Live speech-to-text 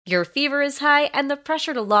Your fever is high and the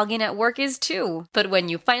pressure to log in at work is too. But when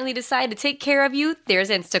you finally decide to take care of you, there's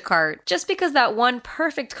Instacart. Just because that one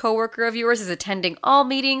perfect coworker of yours is attending all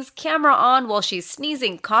meetings, camera on while she's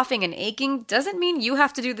sneezing, coughing, and aching, doesn't mean you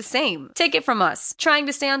have to do the same. Take it from us. Trying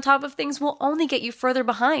to stay on top of things will only get you further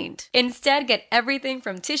behind. Instead, get everything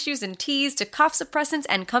from tissues and teas to cough suppressants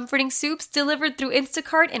and comforting soups delivered through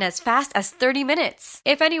Instacart in as fast as 30 minutes.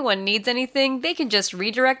 If anyone needs anything, they can just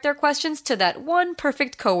redirect their questions to that one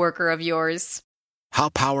perfect coworker of yours. How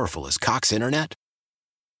powerful is Cox Internet?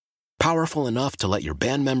 Powerful enough to let your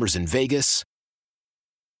band members in Vegas,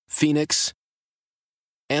 Phoenix,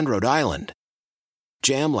 and Rhode Island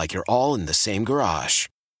jam like you're all in the same garage.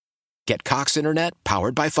 Get Cox Internet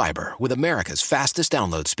powered by fiber with America's fastest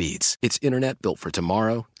download speeds. It's internet built for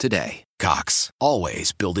tomorrow, today. Cox,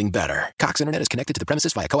 always building better. Cox Internet is connected to the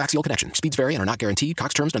premises via coaxial connection. Speeds vary and are not guaranteed.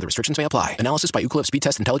 Cox terms and other restrictions may apply. Analysis by Ookla Speed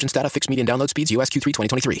Test Intelligence Data. Fixed median download speeds. US Q3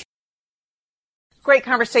 2023. Great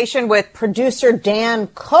conversation with producer Dan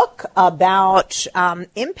Cook about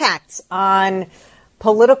impacts on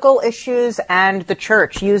political issues and the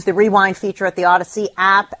church. Use the rewind feature at the Odyssey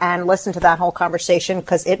app and listen to that whole conversation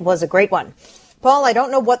because it was a great one. Paul, I don't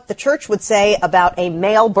know what the church would say about a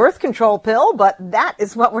male birth control pill, but that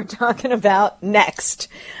is what we're talking about next.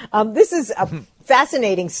 This is a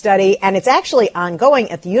fascinating study, and it's actually ongoing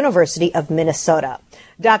at the University of Minnesota.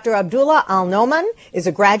 Dr. Abdullah Al-Noman is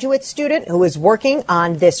a graduate student who is working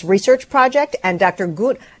on this research project, and Dr.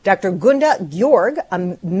 Gunda Gyorg,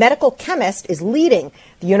 a medical chemist, is leading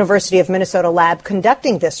the University of Minnesota lab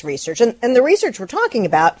conducting this research. And the research we're talking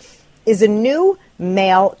about is a new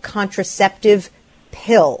male contraceptive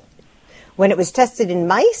pill. When it was tested in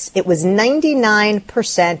mice, it was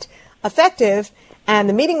 99% effective, and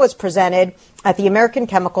the meeting was presented at the American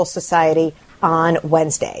Chemical Society on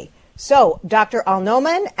Wednesday. So, Dr.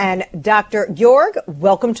 Al-Noman and Dr. Gyorg,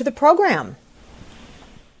 welcome to the program.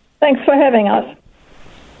 Thanks for having us.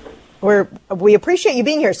 We appreciate you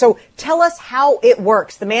being here. So tell us how it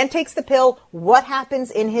works. The man takes the pill. What happens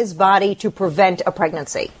in his body to prevent a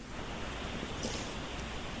pregnancy?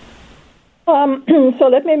 So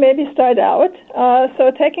let me maybe start out.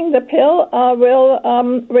 So taking the pill will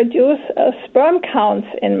reduce sperm counts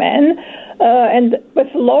in men. And with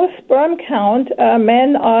low sperm count,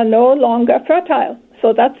 men are no longer fertile.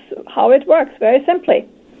 So that's how it works, very simply.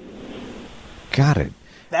 Got it.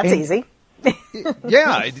 That's easy.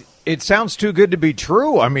 Yeah, it sounds too good to be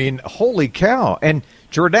true. I mean, holy cow. And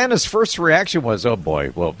Jordana's first reaction was, oh,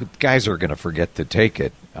 boy, well, guys are going to forget to take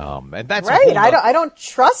it. And that's right. I don't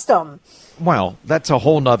trust them. Well, that's a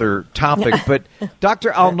whole nother topic. But Dr.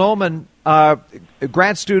 Al-Noman,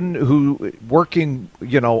 grad student who working,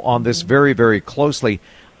 on this very, very closely,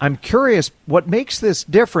 I'm curious what makes this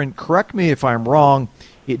different. Correct me if I'm wrong.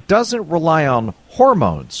 It doesn't rely on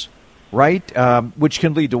hormones, right? Which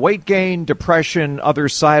can lead to weight gain, depression, other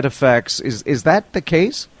side effects. Is that the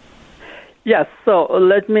case? Yes. So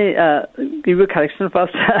let me give you a correction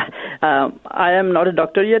first. I am not a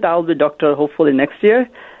doctor yet. I'll be a doctor hopefully next year.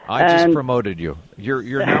 I just promoted you.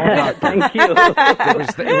 You're now a doctor. Thank you.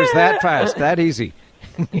 It was that fast, that easy.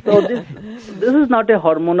 So this is not a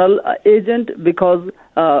hormonal agent because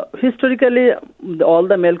historically all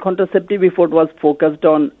the male contraceptive effort was focused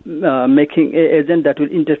on making an agent that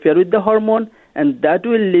will interfere with the hormone, and that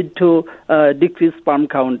will lead to decreased sperm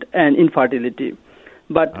count and infertility.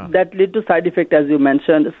 But that led to side effect, as you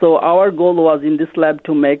mentioned. So our goal was in this lab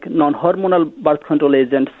to make non-hormonal birth control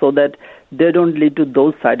agents so that they don't lead to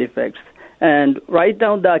those side effects. And right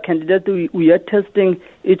now, the candidate we are testing,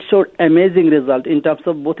 it showed amazing result in terms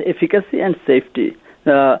of both efficacy and safety.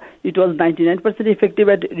 It was 99% effective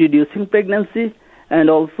at reducing pregnancy, and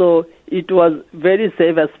also it was very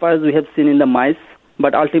safe as far as we have seen in the mice,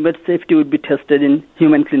 but ultimate safety would be tested in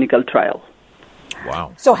human clinical trial.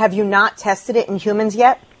 Wow. So have you not tested it in humans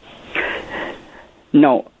yet?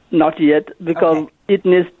 No, not yet, because it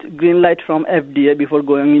needs green light from FDA before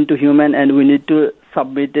going into human, and we need to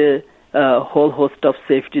submit a whole host of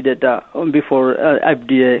safety data before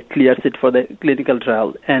FDA clears it for the clinical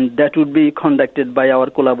trial, and that would be conducted by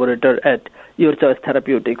our collaborator at Your Choice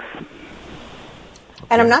Therapeutics.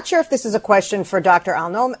 And I'm not sure if this is a question for Dr.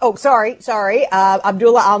 Al-Noman. Oh, sorry.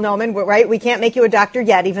 Abdullah Al-Noman, right? We can't make you a doctor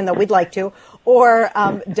yet, even though we'd like to. Or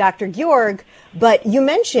Dr. Gyorg. But you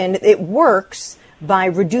mentioned it works by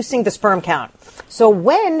reducing the sperm count. So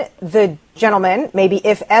when the gentleman, maybe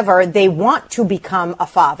if ever, they want to become a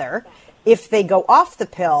father, if they go off the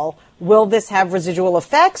pill, will this have residual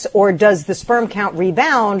effects, or does the sperm count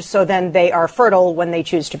rebound so then they are fertile when they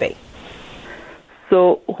choose to be?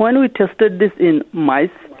 So when we tested this in mice,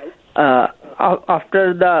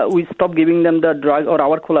 after we stopped giving them the drug, or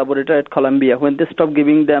our collaborator at Columbia, when they stopped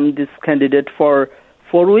giving them this candidate for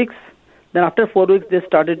 4 weeks, then after 4 weeks they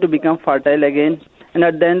started to become fertile again. And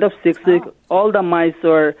at the end of 6 weeks, all the mice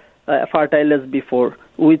were fertile as before,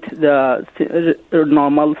 with the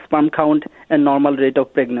normal sperm count and normal rate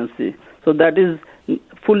of pregnancy. So that is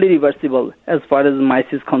fully reversible as far as mice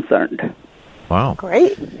is concerned. Wow.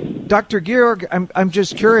 Great. Dr. Georg, I'm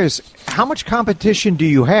just curious, how much competition do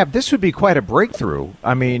you have? This would be quite a breakthrough.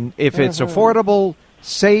 I mean, if it's affordable,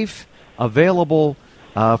 safe, available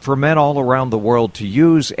for men all around the world to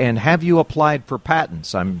use, and have you applied for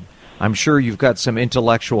patents? I'm sure you've got some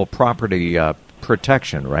intellectual property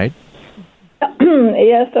protection, right?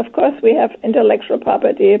 Yes, of course, we have intellectual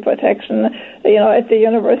property protection. You know, at the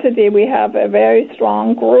university, we have a very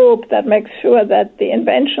strong group that makes sure that the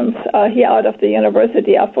inventions here out of the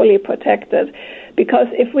university are fully protected. Because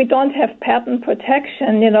if we don't have patent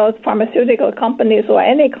protection, you know, pharmaceutical companies or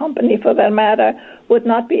any company for that matter would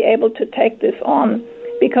not be able to take this on.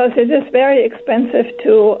 Because it is very expensive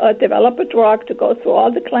to develop a drug, to go through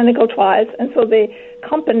all the clinical trials, and so the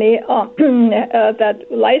company that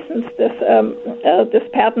licensed this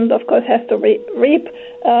patent, of course, has to reap,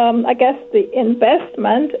 I guess, the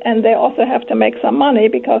investment, and they also have to make some money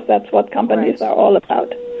because that's what companies are all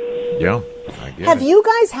about. Yeah. Have you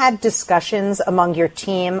guys had discussions among your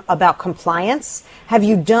team about compliance? Have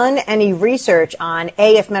you done any research on,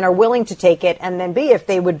 A, if men are willing to take it, and then B, if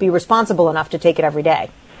they would be responsible enough to take it every day?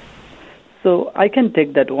 So I can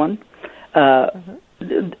take that one.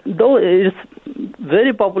 Though it's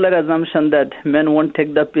very popular assumption that men won't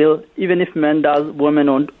take the pill, even if men does,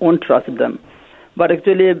 women won't trust them. But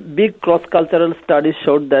actually a big cross-cultural study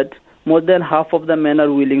showed that more than half of the men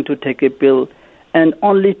are willing to take a pill, and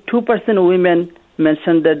only 2% women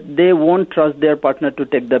mentioned that they won't trust their partner to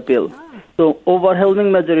take the pill. So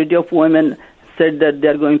overwhelming majority of women said that they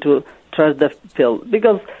are going to trust the pill.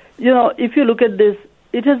 Because, you know, if you look at this,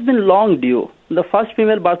 it has been long due. The first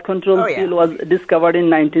female birth control pill was discovered in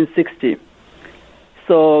 1960.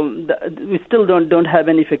 So we still don't have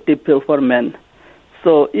an effective pill for men.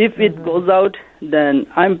 So if it goes out, then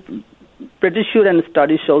I'm pretty sure, and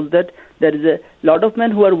study shows that there is a lot of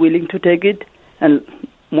men who are willing to take it, and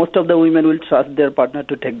most of the women will trust their partner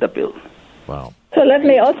to take the pill. Wow. So let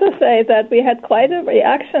me also say that we had quite a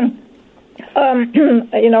reaction,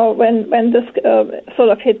 you know, when this sort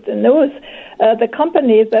of hit the news. The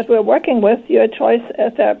company that we're working with, Your Choice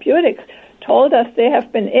Therapeutics, told us they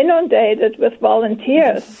have been inundated with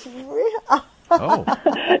volunteers. Oh.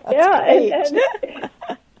 Yeah,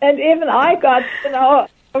 and even I got, you know,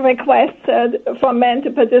 requests from men to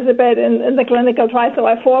participate in the clinical trial, so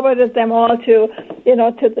I forwarded them all to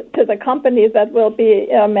the company that will be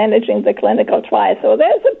managing the clinical trial. So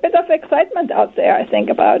there's a bit of excitement out there, I think,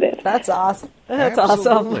 about it. That's awesome. That's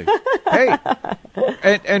Absolutely. Hey,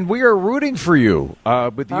 and we are rooting for you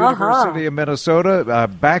with the University of Minnesota,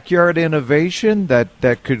 backyard innovation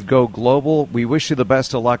that could go global. We wish you the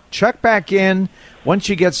best of luck. Check back in once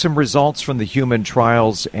you get some results from the human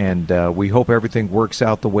trials, and we hope everything works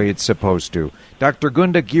out the way it's supposed to. Dr.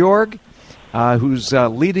 Gunda Georg, who's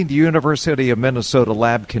leading the University of Minnesota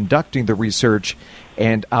lab conducting the research,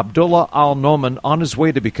 and Abdullah Al-Noman on his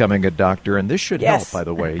way to becoming a doctor. And this should help, by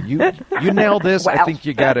the way. You nailed this. Wow. I think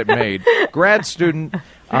you got it made. Grad student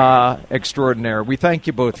extraordinaire. We thank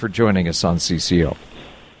you both for joining us on CCO.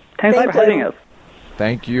 Thanks for having us.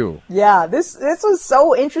 Thank you. Yeah, this was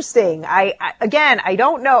so interesting. I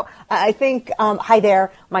don't know. I think, hi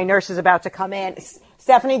there, my nurse is about to come in.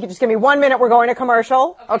 Stephanie, just give me 1 minute. We're going to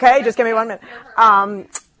commercial. Okay, just give me 1 minute.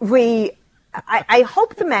 I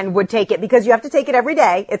hope the men would take it because you have to take it every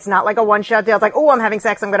day. It's not like a one-shot deal. It's like, oh, I'm having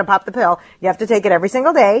sex, I'm going to pop the pill. You have to take it every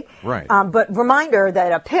single day. Right. But reminder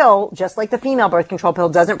that a pill, just like the female birth control pill,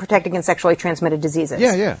 doesn't protect against sexually transmitted diseases.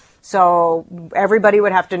 Yeah. So everybody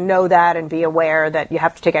would have to know that and be aware that you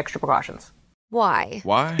have to take extra precautions. Why?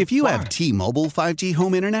 If you have T-Mobile 5G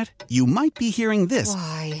home internet, you might be hearing this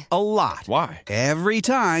Why? a lot. Why? Every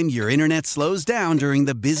time your internet slows down during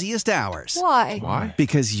the busiest hours. Why?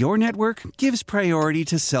 Because your network gives priority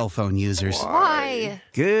to cell phone users. Why?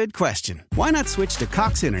 Good question. Why not switch to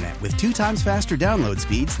Cox Internet with 2 times faster download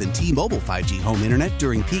speeds than T-Mobile 5G home internet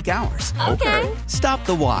during peak hours? Okay. Stop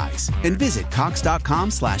the whys and visit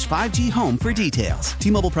cox.com/5G home for details.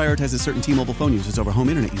 T-Mobile prioritizes certain T-Mobile phone users over home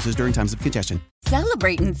internet users during times of congestion.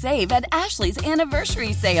 Celebrate and save at Ashley's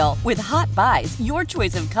Anniversary Sale. With Hot Buys, your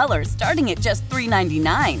choice of colors starting at just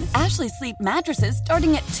 $3.99. Ashley Sleep mattresses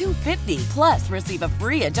starting at $2.50. Plus, receive a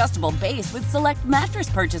free adjustable base with select mattress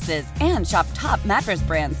purchases. And shop top mattress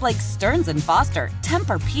brands like Stearns & Foster,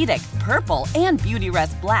 Tempur-Pedic, Purple, and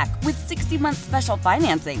Beautyrest Black with 60-month special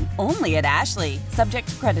financing. Only at Ashley. Subject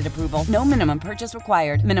to credit approval. No minimum purchase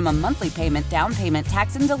required. Minimum monthly payment, down payment,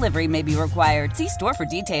 tax, and delivery may be required. See store for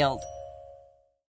details.